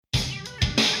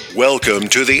Welcome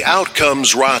to the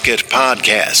Outcomes Rocket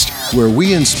podcast, where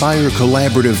we inspire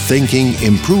collaborative thinking,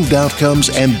 improved outcomes,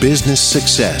 and business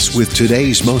success with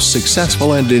today's most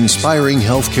successful and inspiring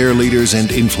healthcare leaders and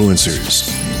influencers.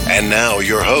 And now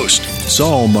your host,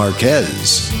 Saul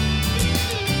Marquez.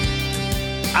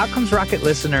 Outcomes Rocket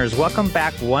listeners, welcome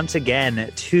back once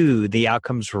again to the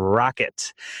Outcomes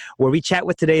Rocket, where we chat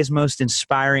with today's most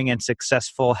inspiring and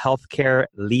successful healthcare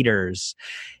leaders.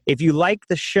 If you like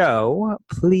the show,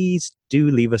 please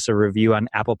do leave us a review on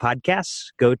Apple Podcasts.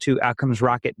 Go to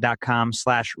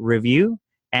outcomesrocket.com/review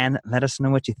and let us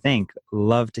know what you think.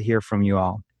 Love to hear from you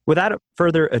all. Without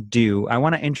further ado, I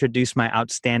want to introduce my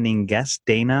outstanding guest,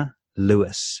 Dana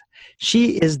Lewis.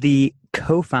 She is the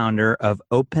co-founder of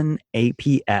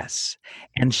OpenAPS,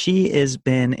 and she has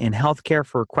been in healthcare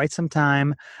for quite some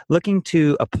time, looking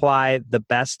to apply the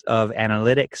best of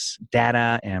analytics,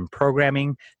 data, and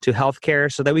programming to healthcare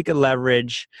so that we could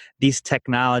leverage these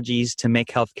technologies to make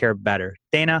healthcare better.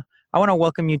 Dana, I want to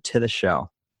welcome you to the show.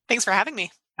 Thanks for having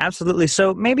me. Absolutely.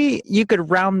 So maybe you could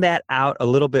round that out a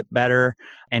little bit better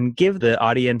and give the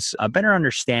audience a better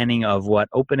understanding of what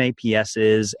OpenAPS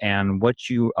is and what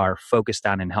you are focused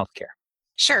on in healthcare.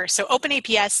 Sure. So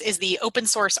OpenAPS is the open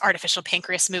source artificial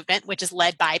pancreas movement, which is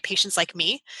led by patients like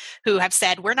me who have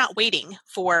said, we're not waiting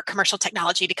for commercial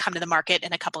technology to come to the market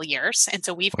in a couple of years. And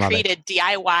so we've created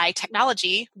DIY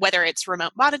technology, whether it's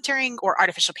remote monitoring or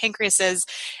artificial pancreases,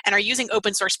 and are using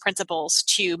open source principles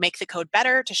to make the code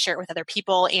better, to share it with other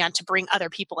people, and to bring other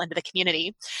people into the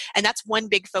community. And that's one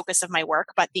big focus of my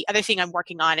work. But the other thing I'm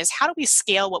working on is how do we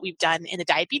scale what we've done in the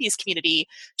diabetes community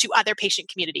to other patient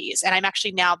communities? And I'm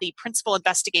actually now the principal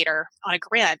investigator on a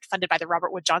grant funded by the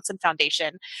Robert Wood Johnson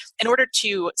Foundation in order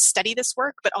to study this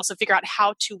work, but also figure out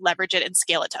how to leverage it and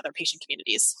scale it to other patient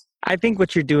communities. I think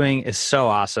what you're doing is so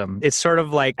awesome. It's sort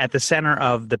of like at the center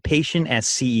of the patient as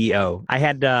CEO. I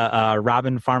had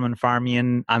Robin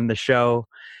Farmian on the show,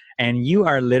 and you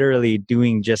are literally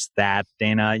doing just that,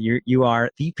 Dana. You are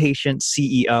the patient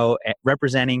CEO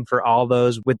representing for all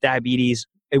those with diabetes,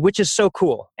 which is so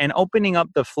cool, and opening up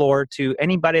the floor to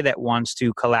anybody that wants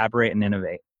to collaborate and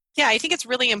innovate. Yeah, I think it's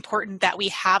really important that we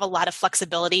have a lot of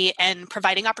flexibility and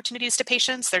providing opportunities to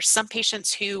patients. There's some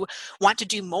patients who want to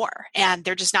do more and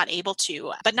they're just not able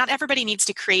to. But not everybody needs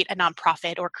to create a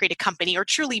nonprofit or create a company or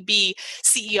truly be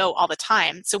CEO all the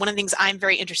time. So one of the things I'm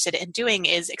very interested in doing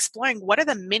is exploring what are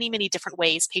the many, many different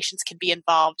ways patients can be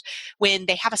involved when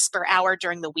they have a spare hour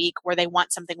during the week where they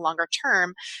want something longer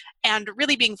term, and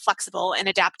really being flexible and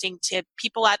adapting to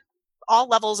people at all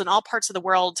levels and all parts of the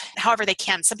world, however they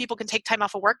can. Some people can take time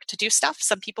off of work to do stuff.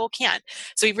 Some people can't.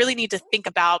 So we really need to think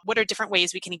about what are different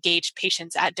ways we can engage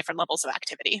patients at different levels of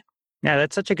activity. Yeah,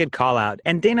 that's such a good call out.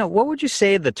 And Dana, what would you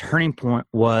say the turning point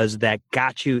was that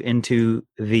got you into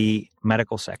the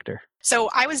medical sector?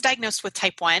 So I was diagnosed with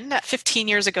type 1 15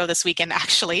 years ago this weekend,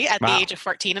 actually, at the age of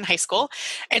 14 in high school.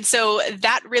 And so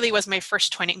that really was my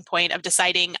first turning point of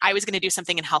deciding I was going to do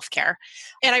something in healthcare.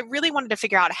 And I really wanted to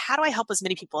figure out, how do I help as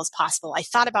many people as possible? I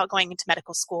thought about going into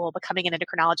medical school, becoming an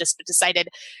endocrinologist, but decided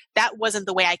that wasn't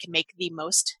the way I could make the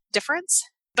most difference.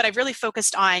 But I've really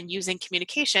focused on using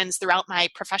communications throughout my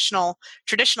professional,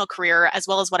 traditional career, as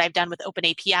well as what I've done with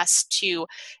OpenAPS to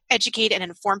educate and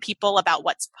inform people about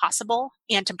what's possible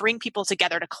and to bring people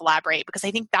together to collaborate. Because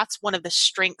I think that's one of the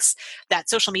strengths that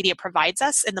social media provides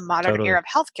us in the modern era of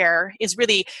healthcare, is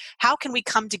really how can we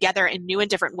come together in new and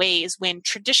different ways when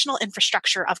traditional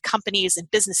infrastructure of companies and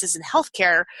businesses in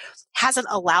healthcare hasn't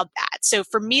allowed that. So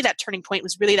for me, that turning point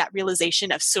was really that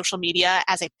realization of social media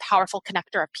as a powerful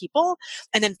connector of people,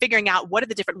 and then figuring out what are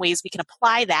the different ways we can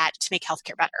apply that to make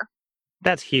healthcare better.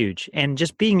 That's huge. And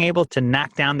just being able to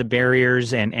knock down the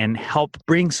barriers and help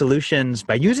bring solutions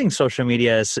by using social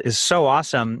media is so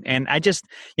awesome. And I just,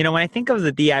 when I think of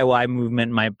the DIY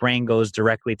movement, my brain goes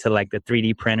directly to like the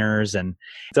 3D printers and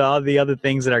to all the other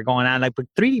things that are going on. Like, but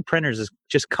 3D printers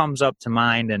just comes up to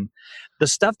mind. And the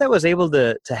stuff that was able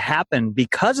to happen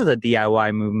because of the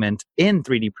DIY movement in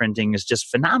 3D printing is just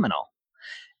phenomenal.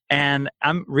 And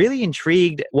I'm really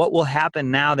intrigued what will happen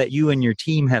now that you and your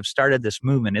team have started this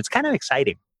movement. It's kind of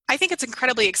exciting. I think it's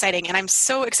incredibly exciting, and I'm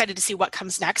so excited to see what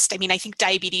comes next. I mean, I think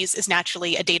diabetes is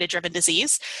naturally a data-driven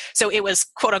disease. So it was,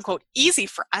 quote unquote, easy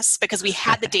for us because we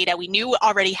had the data. We knew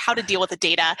already how to deal with the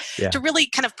data to really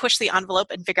kind of push the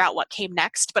envelope and figure out what came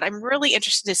next. But I'm really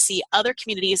interested to see other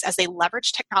communities as they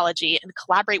leverage technology and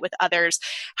collaborate with others,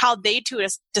 how they too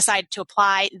decide to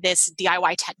apply this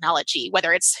DIY technology,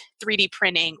 whether it's 3D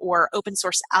printing or open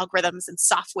source algorithms and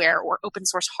software or open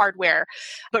source hardware,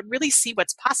 but really see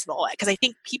what's possible. Because I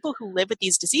think people people who live with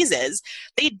these diseases,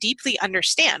 we deeply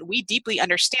understand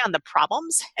the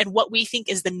problems and what we think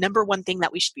is the number one thing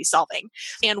that we should be solving.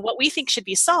 And what we think should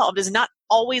be solved is not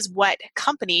always what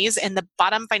companies in the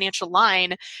bottom financial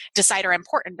line decide are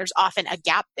important. There's often a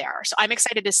gap there. So I'm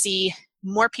excited to see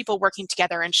more people working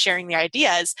together and sharing their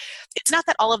ideas. It's not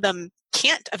that all of them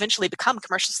can't eventually become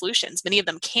commercial solutions. Many of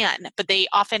them can, but they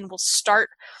often will start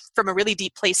from a really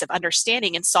deep place of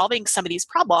understanding and solving some of these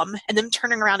problems, and then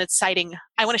turning around and deciding,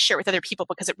 I want to share it with other people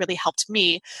because it really helped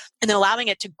me, and then allowing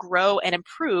it to grow and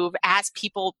improve as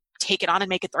people take it on and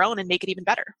make it their own and make it even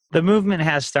better. The movement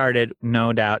has started,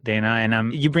 no doubt, Dana.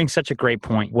 And you bring such a great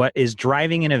point. What is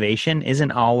driving innovation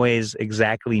isn't always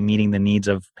exactly meeting the needs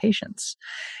of patients.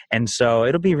 And so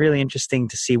it'll be really interesting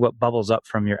to see what bubbles up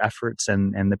from your efforts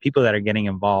and the people that are getting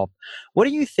involved. What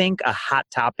do you think a hot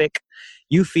topic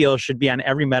you feel should be on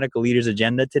every medical leader's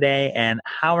agenda today? And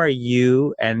how are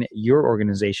you and your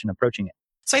organization approaching it?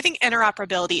 So I think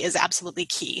interoperability is absolutely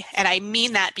key. And I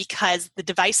mean that because the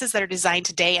devices that are designed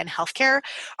today in healthcare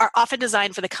are often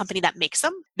designed for the company that makes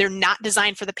them. They're not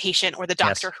designed for the patient or the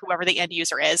doctor, yes, whoever the end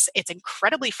user is. It's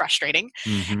incredibly frustrating.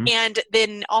 Mm-hmm. And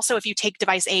then also if you take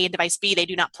device A and device B, they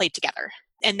do not play together.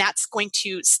 And that's going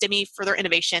to stymie further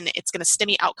innovation. It's going to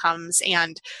stymie outcomes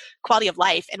and quality of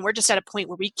life. And we're just at a point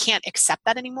where we can't accept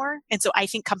that anymore. And so I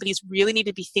think companies really need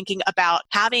to be thinking about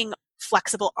having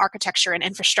flexible architecture and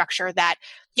infrastructure that,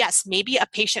 yes, maybe a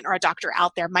patient or a doctor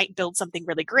out there might build something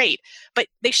really great, but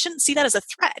they shouldn't see that as a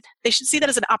threat. They should see that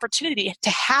as an opportunity to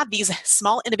have these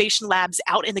small innovation labs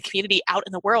out in the community, out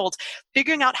in the world,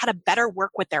 figuring out how to better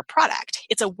work with their product.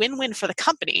 It's a win-win for the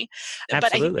company. Absolutely.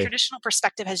 But I think traditional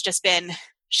perspective has just been,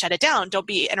 shut it down, don't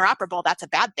be interoperable, that's a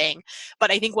bad thing.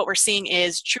 But I think what we're seeing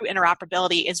is true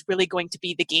interoperability is really going to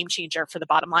be the game changer for the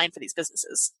bottom line for these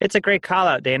businesses. It's a great call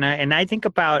out, Dana. And I think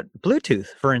about Bluetooth,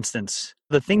 for instance,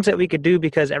 the things that we could do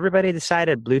because everybody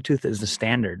decided Bluetooth is the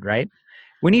standard, right?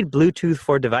 We need Bluetooth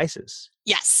for devices.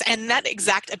 Yes, and that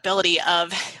exact ability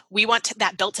of we want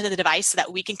that built into the device so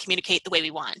that we can communicate the way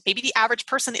we want. Maybe the average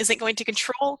person isn't going to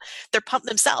control their pump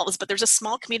themselves, but there's a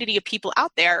small community of people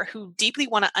out there who deeply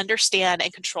want to understand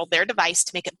and control their device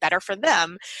to make it better for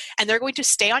them. And they're going to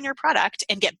stay on your product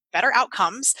and get better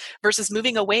outcomes versus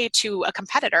moving away to a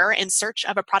competitor in search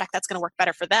of a product that's going to work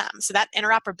better for them. So that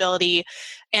interoperability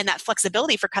and that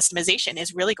flexibility for customization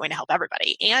is really going to help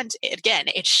everybody. And again,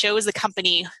 it shows the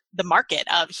company the market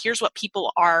of here's what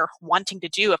people are wanting to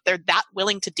do. If they're that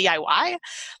willing to DIY,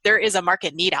 there is a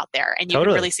market need out there, and you can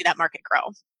really see that market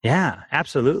grow. Yeah,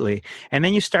 absolutely. And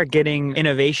then you start getting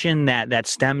innovation that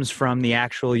stems from the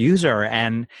actual user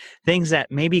and things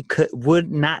that maybe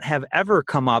would not have ever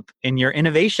come up in your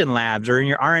innovation labs or in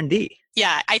your R&D.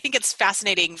 Yeah, I think it's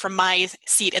fascinating from my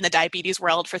seat in the diabetes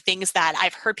world for things that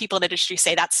I've heard people in industry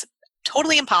say that's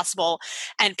totally impossible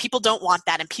and people don't want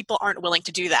that and people aren't willing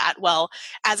to do that. Well,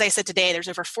 as I said today, there's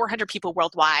over 400 people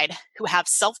worldwide who have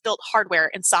self-built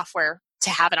hardware and software to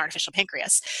have an artificial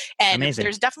pancreas. And Amazing.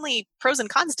 There's definitely pros and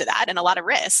cons to that and a lot of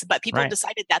risks, but people have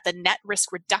decided that the net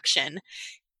risk reduction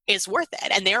is worth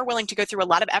it. And they're willing to go through a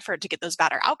lot of effort to get those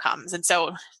better outcomes. And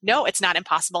so, no, it's not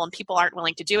impossible and people aren't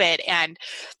willing to do it. And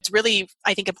it's really,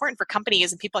 I think, important for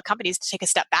companies and people at companies to take a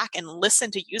step back and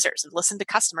listen to users and listen to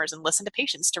customers and listen to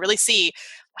patients to really see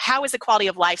how is the quality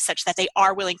of life such that they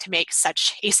are willing to make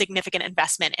such a significant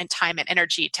investment in time and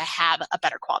energy to have a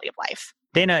better quality of life.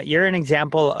 Dana, you're an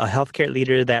example, a healthcare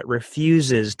leader that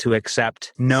refuses to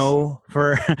accept no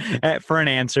for an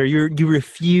answer. You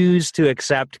refuse to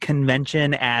accept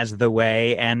convention as the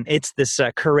way. And it's this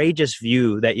courageous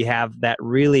view that you have that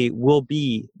really will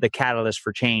be the catalyst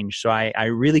for change. So I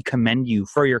really commend you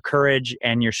for your courage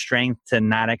and your strength to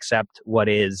not accept what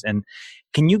is. And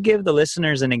can you give the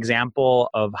listeners an example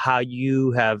of how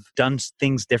you have done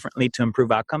things differently to improve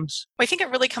outcomes? Well, I think it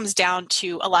really comes down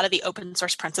to a lot of the open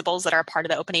source principles that are part of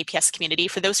the OpenAPS community.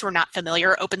 For those who are not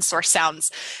familiar, open source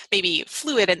sounds maybe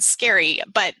fluid and scary,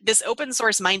 but this open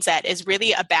source mindset is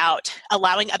really about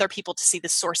allowing other people to see the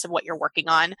source of what you're working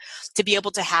on, to be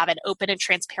able to have an open and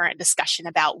transparent discussion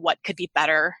about what could be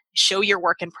better, show your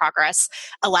work in progress,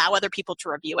 allow other people to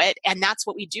review it. And that's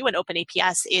what we do in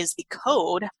OpenAPS is the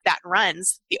code that runs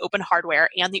the open hardware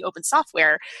and the open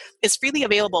software is freely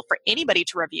available for anybody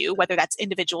to review, whether that's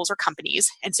individuals or companies.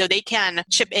 And so they can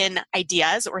chip in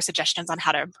ideas or suggestions on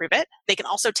how to improve it. They can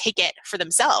also take it for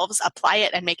themselves, apply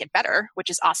it and make it better, which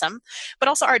is awesome. But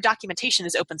also our documentation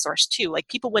is open source too. Like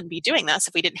people wouldn't be doing this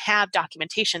if we didn't have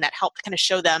documentation that helped kind of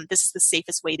show them this is the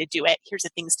safest way to do it. Here's the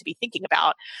things to be thinking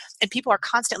about. And people are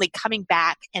constantly coming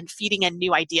back and feeding in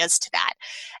new ideas to that.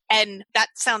 And that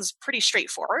sounds pretty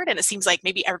straightforward. And it seems like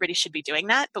maybe everybody should be doing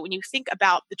that. But when you think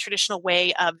about the traditional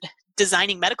way of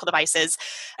designing medical devices,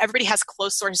 everybody has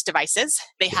closed source devices.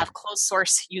 They have closed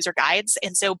source user guides.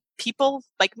 And so people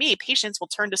like me, patients, will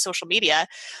turn to social media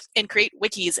and create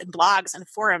wikis and blogs and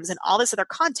forums and all this other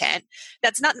content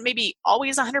that's not maybe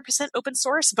always 100% open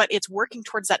source, but it's working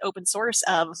towards that open source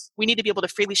of we need to be able to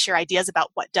freely share ideas about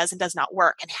what does and does not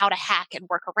work and how to hack and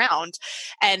work around.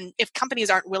 And if companies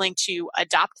aren't willing to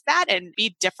adopt that and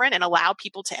be different and allow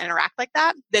people to interact like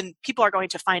that, then people are going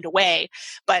to find a way.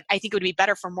 But I think it would be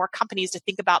better for more companies to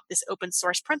think about this open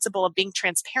source principle of being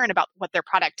transparent about what their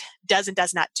product does and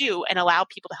does not do and allow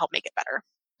people to help make it better.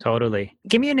 Totally.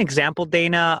 Give me an example,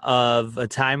 Dana, of a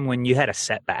time when you had a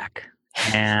setback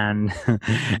and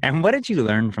and what did you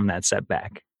learn from that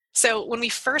setback? So when we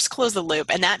first close the loop,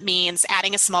 and that means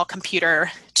adding a small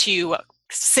computer to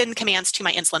send commands to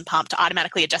my insulin pump to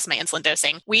automatically adjust my insulin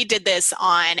dosing. We did this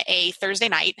on a Thursday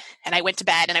night, and I went to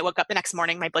bed and I woke up the next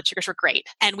morning. My blood sugars were great.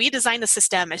 And we designed the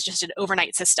system as just an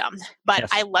overnight system. But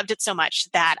I loved it so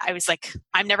much that I was like,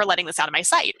 I'm never letting this out of my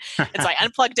sight. And so I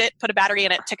unplugged it, put a battery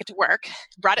in it, took it to work,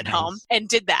 brought it home, and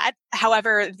did that.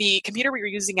 However, the computer we were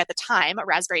using at the time, a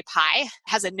Raspberry Pi,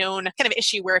 has a known kind of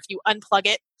issue where if you unplug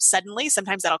it suddenly,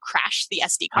 sometimes that'll crash the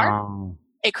SD card. Oh.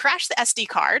 It crashed the SD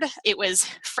card. It was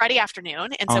Friday afternoon.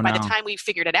 And so by the time we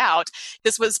figured it out,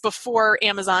 this was before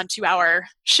Amazon 2-hour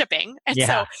shipping. And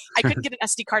so I couldn't get an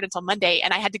SD card until Monday.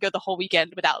 And I had to go the whole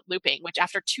weekend without looping, which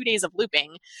after 2 days of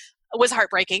looping was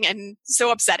heartbreaking and so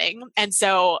upsetting. And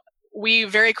so we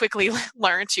very quickly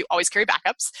learned to always carry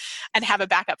backups and have a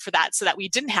backup for that so that we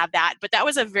didn't have that. But that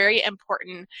was a very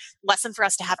important lesson for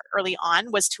us to have early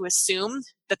on, was to assume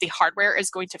that the hardware is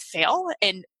going to fail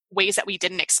and ways that we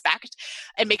didn't expect,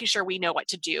 and making sure we know what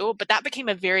to do. But that became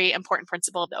a very important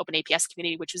principle of the OpenAPS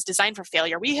community, which was design for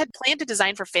failure. We had planned to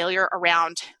design for failure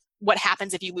around what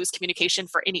happens if you lose communication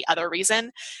for any other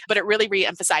reason. But it really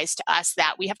re-emphasized to us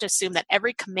that we have to assume that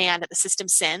every command that the system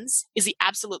sends is the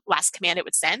absolute last command it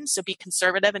would send. So be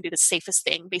conservative and do the safest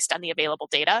thing based on the available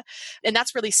data. And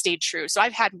that's really stayed true. So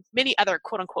I've had many other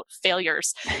quote unquote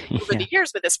failures over the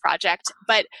years with this project,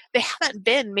 but they haven't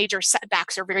been major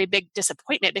setbacks or very big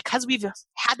disappointment because we've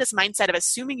had this mindset of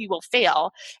assuming you will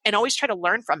fail and always try to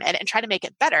learn from it and try to make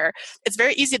it better. It's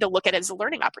very easy to look at it as a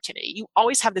learning opportunity. You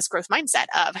always have this growth mindset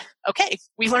of, okay,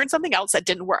 we learned something else that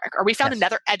didn't work, or we found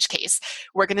another edge case.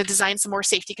 We're going to design some more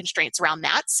safety constraints around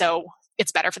that, so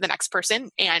it's better for the next person,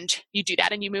 and you do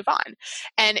that and you move on.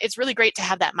 And it's really great to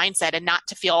have that mindset and not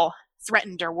to feel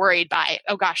threatened or worried by,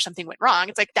 oh gosh, something went wrong.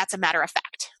 It's like, that's a matter of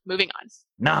fact. Moving on.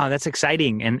 No, that's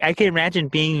exciting. And I can imagine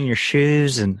being in your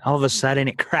shoes and all of a sudden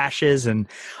it crashes and,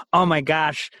 oh my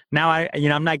gosh, now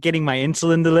I'm not getting my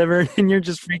insulin delivered and you're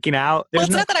just freaking out. Well,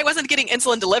 it's not that I wasn't getting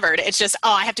insulin delivered. It's just,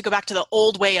 I have to go back to the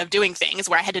old way of doing things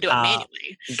where I had to do it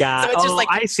manually. So it's just like,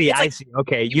 I see.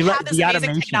 Okay. You have this amazing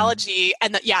automation. Technology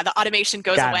and the automation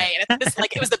goes away. And it's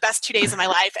like, it was the best 2 days of my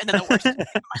life and then the worst 2 days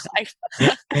of my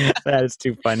life. That is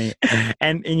too funny.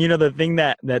 And the thing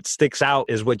that sticks out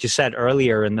is what you said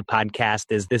earlier in the podcast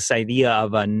is this idea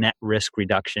of a net risk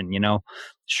reduction.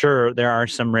 Sure, there are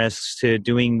some risks to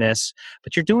doing this,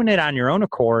 but you're doing it on your own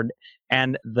accord,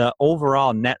 and the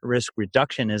overall net risk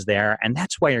reduction is there, and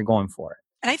that's why you're going for it.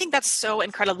 And I think that's so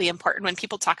incredibly important when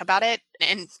people talk about it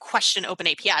and question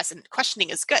OpenAPS, and questioning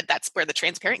is good. That's where the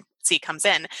transparency comes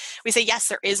in. We say, yes,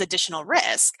 there is additional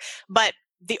risk, but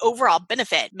the overall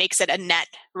benefit makes it a net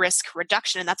risk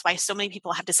reduction. And that's why so many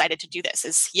people have decided to do this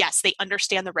is, yes, they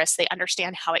understand the risk. They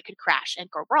understand how it could crash and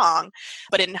go wrong.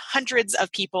 But in hundreds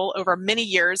of people over many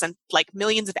years and like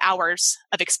millions of hours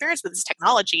of experience with this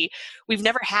technology, we've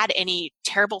never had any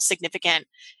terrible, significant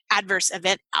adverse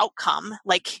event outcome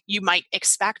like you might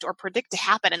expect or predict to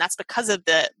happen. And that's because of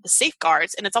the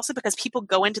safeguards. And it's also because people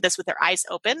go into this with their eyes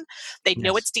open. They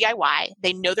know it's DIY.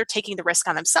 They know they're taking the risk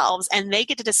on themselves, and they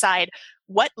get to decide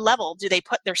what level do they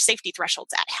put their safety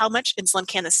thresholds at? How much insulin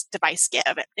can this device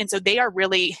give? And so they are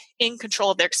really in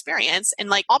control of their experience. And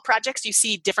like all projects, you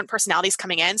see different personalities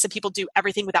coming in. So people do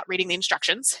everything without reading the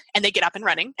instructions, and they get up and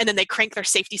running. And then they crank their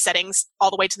safety settings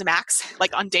all the way to the max,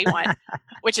 like on day one,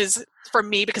 which is for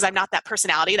me, because I'm not that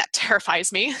personality, that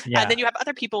terrifies me. Yeah. And then you have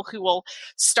other people who will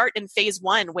start in phase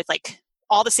one with like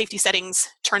all the safety settings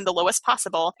turned the lowest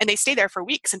possible, and they stay there for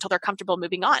weeks until they're comfortable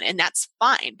moving on, and that's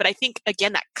fine. But I think,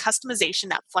 again, that customization,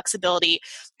 that flexibility,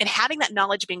 and having that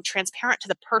knowledge being transparent to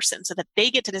the person so that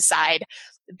they get to decide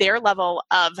their level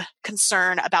of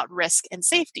concern about risk and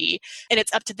safety, and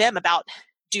it's up to them about,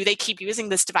 do they keep using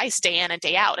this device day in and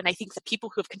day out? And I think the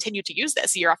people who have continued to use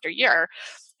this year after year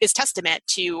is testament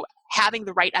to having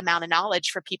the right amount of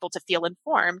knowledge for people to feel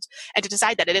informed and to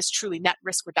decide that it is truly net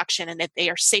risk reduction and that they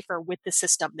are safer with the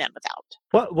system than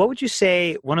without. What would you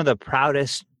say one of the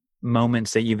proudest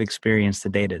moments that you've experienced to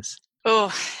date is?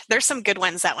 Oh, there's some good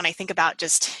ones that when I think about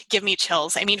just give me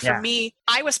chills. I mean, for me,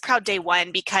 I was proud day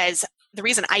one because the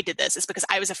reason I did this is because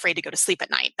I was afraid to go to sleep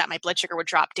at night, that my blood sugar would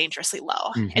drop dangerously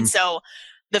low. Mm-hmm. And so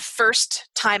the first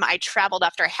time I traveled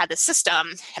after I had the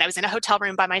system and I was in a hotel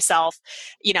room by myself,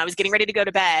 I was getting ready to go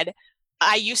to bed.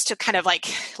 I used to kind of like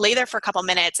lay there for a couple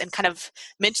minutes and kind of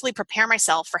mentally prepare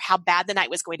myself for how bad the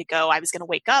night was going to go. I was going to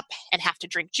wake up and have to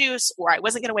drink juice, or I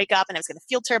wasn't going to wake up and I was going to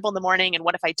feel terrible in the morning. And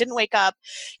what if I didn't wake up?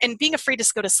 And being afraid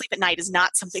to go to sleep at night is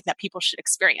not something that people should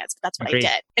experience, but that's what Agreed. I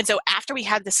did. And so after we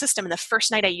had the system and the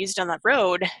first night I used it on the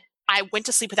road, I went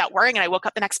to sleep without worrying, and I woke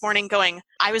up the next morning going,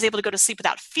 I was able to go to sleep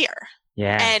without fear.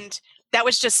 Yeah. And that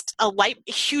was just a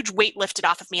huge weight lifted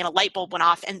off of me, and a light bulb went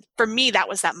off. And for me, that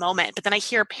was that moment. But then I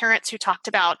hear parents who talked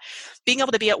about being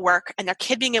able to be at work and their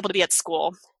kid being able to be at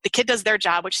school. The kid does their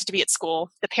job, which is to be at school.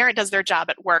 The parent does their job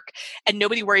at work, and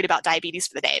nobody worried about diabetes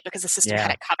for the day because the system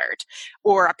had it covered.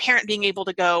 Or a parent being able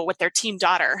to go with their teen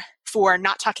daughter for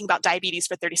not talking about diabetes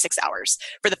for 36 hours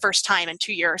for the first time in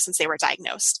 2 years since they were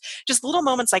diagnosed. Just little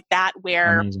moments like that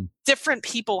where different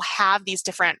people have these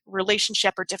different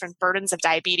relationship or different burdens of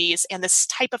diabetes, and this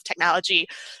type of technology,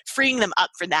 freeing them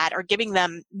up for that or giving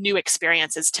them new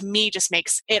experiences, to me just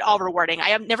makes it all rewarding. I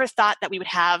have never thought that we would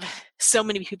have so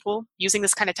many people using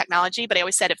this kind of technology, but I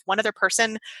always said if one other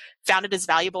person found it as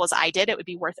valuable as I did, it would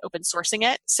be worth open sourcing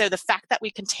it. So the fact that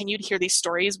we continue to hear these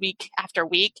stories week after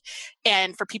week,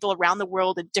 and for people around the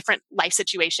world in different life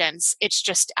situations, it's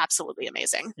just absolutely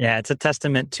amazing. Yeah, it's a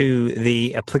testament to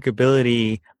the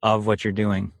applicability of what you're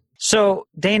doing. So,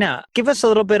 Dana, give us a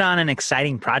little bit on an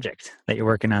exciting project that you're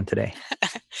working on today.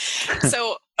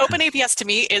 So, OpenAPS to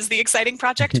me is the exciting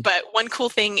project, but one cool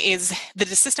thing is the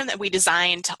system that we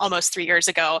designed almost 3 years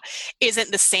ago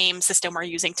isn't the same system we're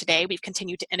using today. We've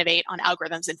continued to innovate on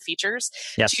algorithms and features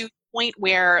to the point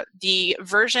where the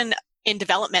version in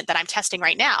development that I'm testing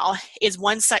right now is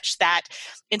one such that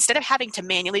instead of having to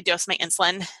manually dose my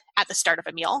insulin at the start of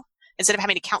a meal, instead of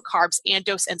having to count carbs and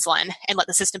dose insulin and let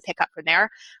the system pick up from there,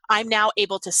 I'm now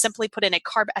able to simply put in a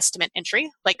carb estimate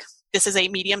entry, like this is a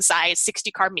medium-sized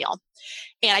 60-carb meal,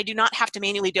 and I do not have to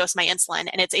manually dose my insulin,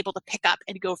 and it's able to pick up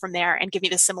and go from there and give me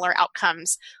the similar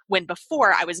outcomes when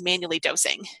before I was manually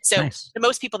dosing. So to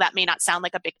most people, that may not sound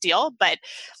like a big deal, but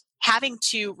having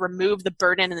to remove the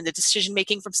burden and the decision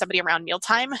making from somebody around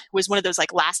mealtime was one of those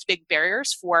like last big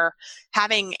barriers for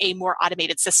having a more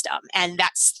automated system. And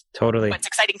that's what's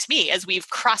exciting to me, as we've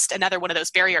crossed another one of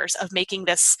those barriers of making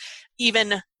this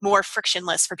even more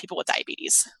frictionless for people with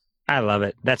diabetes. I love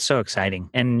it. That's so exciting.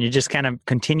 And you just kind of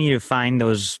continue to find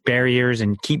those barriers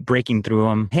and keep breaking through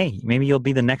them. Hey, maybe you'll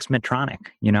be the next Medtronic,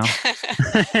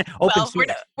 Well,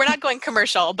 we're not going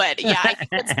commercial, but yeah, I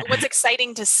think what's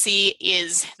exciting to see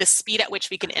is the speed at which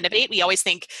we can innovate. We always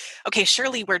think, okay,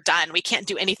 surely we're done. We can't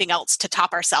do anything else to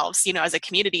top ourselves, as a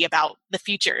community about the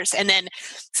futures. And then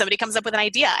somebody comes up with an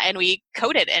idea and we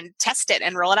code it and test it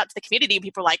and roll it out to the community. And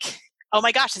people are like, oh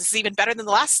my gosh, this is even better than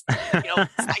the last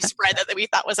spread that we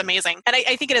thought was amazing. And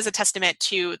I think it is a testament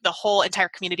to the whole entire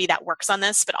community that works on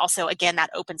this, but also, again, that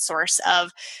open source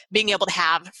of being able to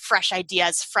have fresh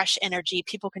ideas, fresh energy,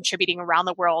 people contributing around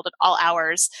the world at all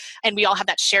hours. And we all have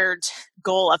that shared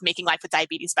goal of making life with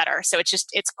diabetes better. So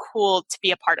it's cool to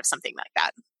be a part of something like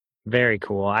that. Very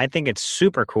cool. I think it's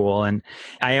super cool. And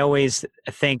I always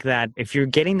think that if you're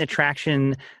getting the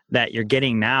traction that you're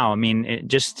getting now, I mean,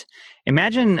 just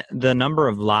imagine the number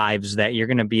of lives that you're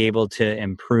going to be able to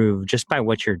improve just by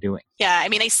what you're doing. Yeah, I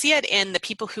mean, I see it in the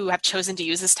people who have chosen to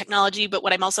use this technology, but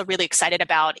what I'm also really excited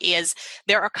about is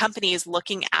there are companies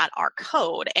looking at our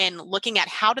code and looking at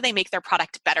how do they make their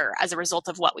product better as a result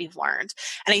of what we've learned.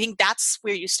 And I think that's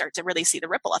where you start to really see the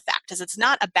ripple effect, is it's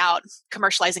not about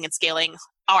commercializing and scaling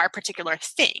our particular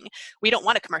thing. We don't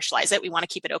want to commercialize it. We want to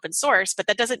keep it open source, but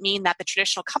that doesn't mean that the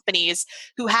traditional companies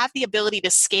who have the ability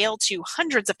to scale to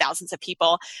hundreds of thousands of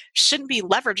people shouldn't be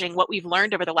leveraging what we've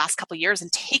learned over the last couple of years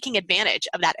and taking advantage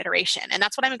of that iteration. And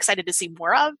that's what I'm excited to see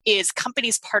more of, is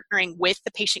companies partnering with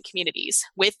the patient communities,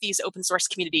 with these open source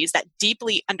communities that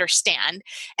deeply understand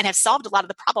and have solved a lot of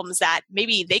the problems that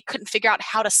maybe they couldn't figure out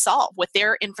how to solve with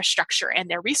their infrastructure and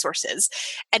their resources.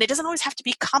 And it doesn't always have to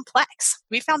be complex.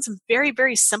 We found some very,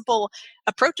 very simple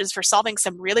approaches for solving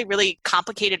some really, really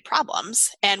complicated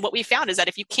problems. And what we found is that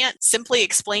if you can't simply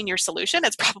explain your solution,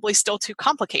 it's probably still too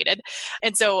complicated.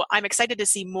 And so I'm excited to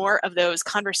see more of those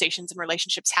conversations and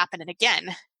relationships happen. And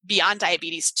again, beyond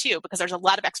diabetes too, because there's a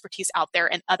lot of expertise out there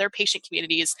in other patient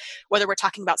communities, whether we're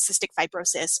talking about cystic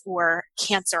fibrosis or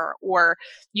cancer or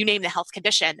you name the health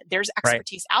condition, there's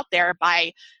expertise out there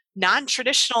by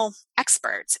non-traditional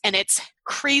experts. And it's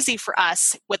crazy for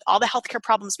us with all the healthcare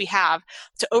problems we have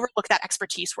to overlook that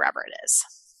expertise wherever it is.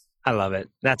 I love it.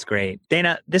 That's great.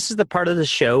 Dana, this is the part of the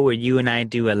show where you and I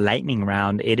do a lightning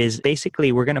round. It is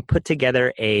basically, we're going to put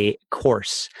together a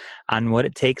course on what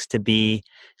it takes to be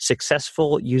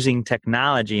successful using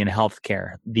technology in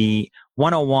healthcare. The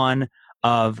 101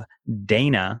 of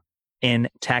Dana in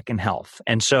tech and health.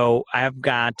 And so I've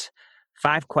got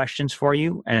 5 questions for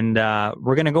you, and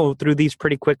we're going to go through these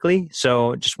pretty quickly.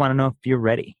 So just want to know if you're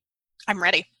ready. I'm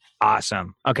ready.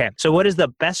 Awesome. Okay. So what is the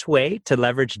best way to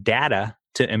leverage data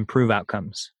to improve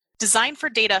outcomes? Design for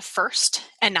data first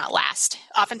and not last.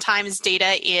 Oftentimes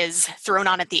data is thrown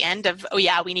on at the end of, oh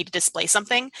yeah, we need to display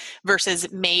something, versus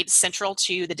made central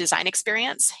to the design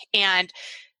experience. And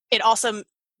it also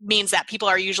means that people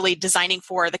are usually designing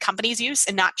for the company's use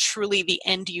and not truly the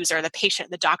end user, the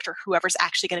patient, the doctor, whoever's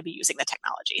actually going to be using the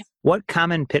technology. What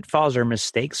common pitfalls or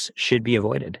mistakes should be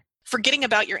avoided? Forgetting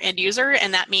about your end user,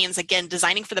 and that means, again,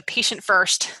 designing for the patient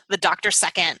first, the doctor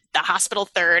second, the hospital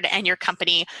third, and your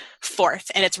company fourth.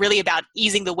 And it's really about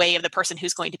easing the way of the person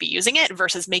who's going to be using it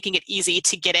versus making it easy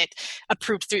to get it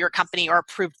approved through your company or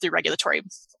approved through regulatory.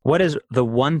 What is the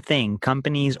one thing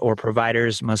companies or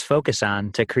providers must focus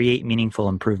on to create meaningful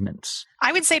improvements?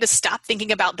 I would say to stop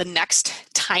thinking about the next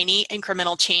tiny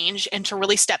incremental change and to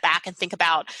really step back and think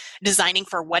about designing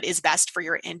for what is best for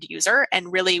your end user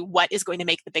and really what is going to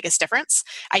make the biggest difference.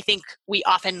 I think we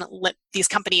often these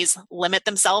companies limit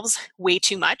themselves way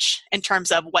too much in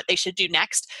terms of what they should do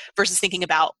next versus thinking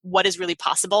about what is really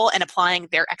possible and applying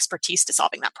their expertise to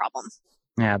solving that problem.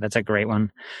 Yeah, that's a great one.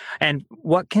 And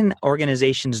what can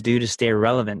organizations do to stay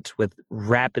relevant with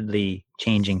rapidly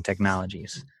changing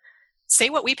technologies? Say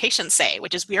what we patients say,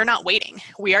 which is we are not waiting.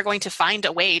 We are going to find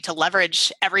a way to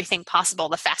leverage everything possible,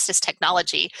 the fastest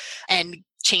technology, and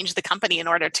change the company in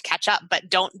order to catch up. But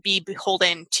don't be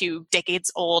beholden to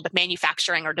decades-old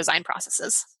manufacturing or design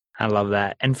processes. I love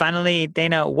that. And finally,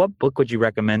 Dana, what book would you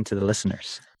recommend to the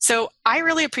listeners? So I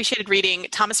really appreciated reading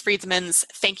Thomas Friedman's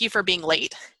Thank You for Being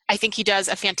Late. I think he does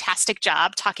a fantastic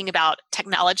job talking about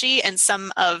technology and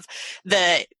some of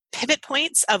the pivot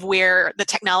points of where the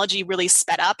technology really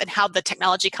sped up and how the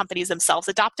technology companies themselves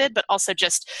adopted, but also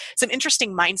just some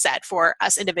interesting mindset for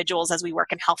us individuals as we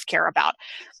work in healthcare about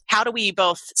how do we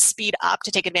both speed up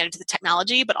to take advantage of the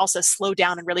technology, but also slow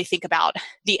down and really think about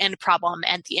the end problem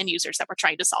and the end users that we're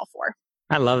trying to solve for.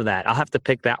 I love that. I'll have to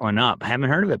pick that one up. I haven't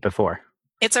heard of it before.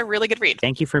 It's a really good read.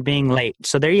 Thank you for being late.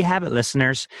 So there you have it,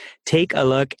 listeners. Take a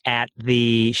look at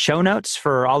the show notes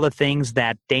for all the things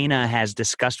that Dana has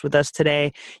discussed with us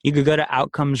today. You could go to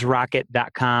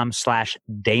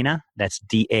outcomesrocket.com/Dana. That's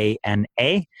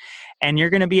DANA. And you're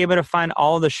going to be able to find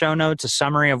all the show notes, a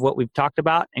summary of what we've talked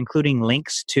about, including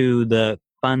links to the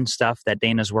fun stuff that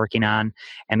Dana's working on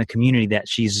and the community that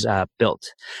she's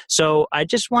built. So I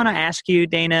just want to ask you,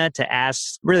 Dana, to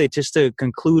ask really just to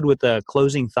conclude with a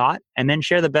closing thought and then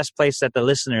share the best place that the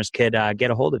listeners could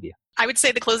get a hold of you. I would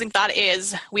say the closing thought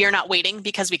is we are not waiting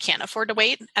because we can't afford to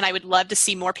wait. And I would love to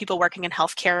see more people working in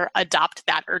healthcare adopt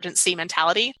that urgency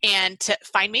mentality. And to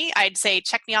find me, I'd say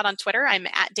check me out on Twitter. I'm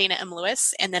at Dana M.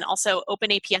 Lewis, and then also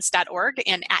openaps.org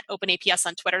and at openaps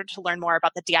on Twitter to learn more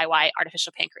about the DIY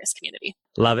artificial pancreas community.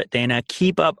 Love it, Dana.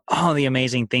 Keep up all the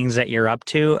amazing things that you're up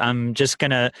to. I'm just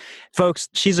going to, folks,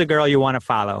 she's a girl you want to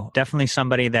follow. Definitely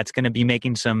somebody that's going to be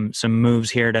making some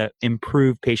moves here to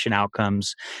improve patient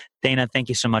outcomes. Dana, thank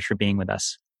you so much for being with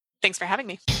us. Thanks for having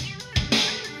me.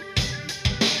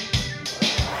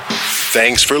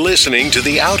 Thanks for listening to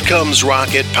the Outcomes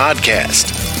Rocket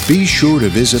podcast. Be sure to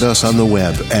visit us on the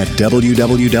web at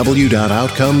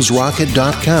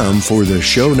www.outcomesrocket.com for the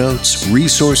show notes,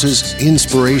 resources,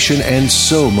 inspiration, and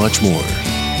so much more.